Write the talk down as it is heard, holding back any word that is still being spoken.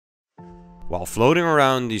While floating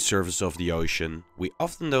around the surface of the ocean, we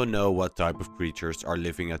often don't know what type of creatures are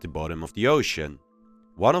living at the bottom of the ocean.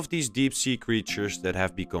 One of these deep sea creatures that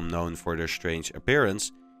have become known for their strange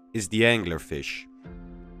appearance is the anglerfish.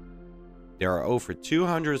 There are over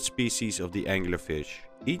 200 species of the anglerfish,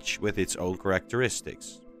 each with its own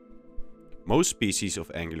characteristics. Most species of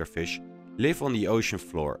anglerfish live on the ocean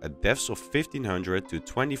floor at depths of 1500 to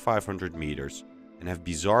 2500 meters and have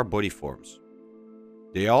bizarre body forms.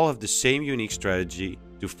 They all have the same unique strategy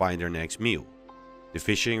to find their next meal. The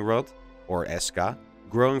fishing rod, or esca,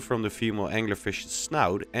 growing from the female anglerfish's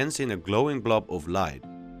snout ends in a glowing blob of light.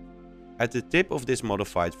 At the tip of this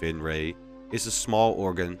modified fin ray is a small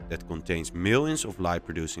organ that contains millions of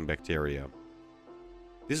light-producing bacteria.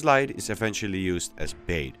 This light is eventually used as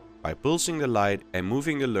bait. By pulsing the light and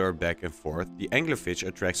moving the lure back and forth, the anglerfish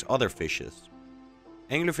attracts other fishes.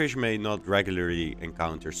 Anglerfish may not regularly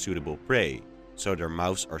encounter suitable prey, so their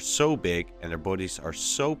mouths are so big and their bodies are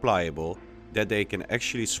so pliable that they can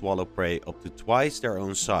actually swallow prey up to twice their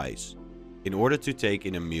own size, in order to take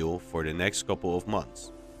in a meal for the next couple of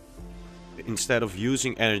months. Instead of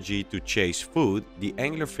using energy to chase food, the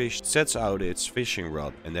anglerfish sets out its fishing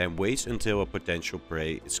rod and then waits until a potential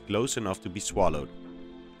prey is close enough to be swallowed.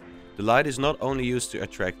 The light is not only used to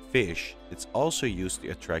attract fish, it's also used to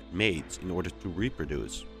attract mates in order to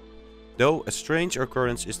reproduce. Though a strange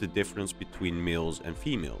occurrence is the difference between males and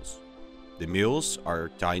females. The males are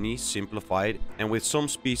tiny, simplified, and with some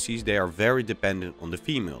species they are very dependent on the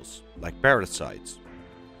females, like parasites.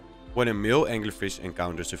 When a male anglerfish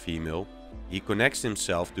encounters a female, he connects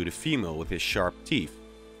himself to the female with his sharp teeth.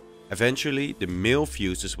 Eventually, the male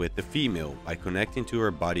fuses with the female by connecting to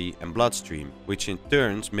her body and bloodstream, which in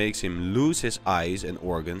turn makes him lose his eyes and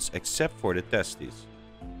organs except for the testes.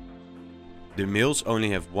 The males only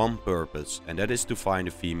have one purpose, and that is to find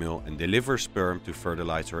a female and deliver sperm to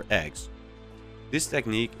fertilize her eggs. This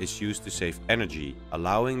technique is used to save energy,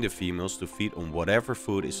 allowing the females to feed on whatever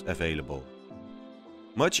food is available.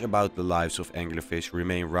 Much about the lives of anglerfish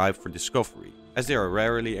remain ripe for discovery, as they are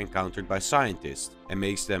rarely encountered by scientists, and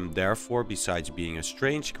makes them therefore, besides being a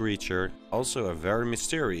strange creature, also a very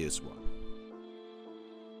mysterious one.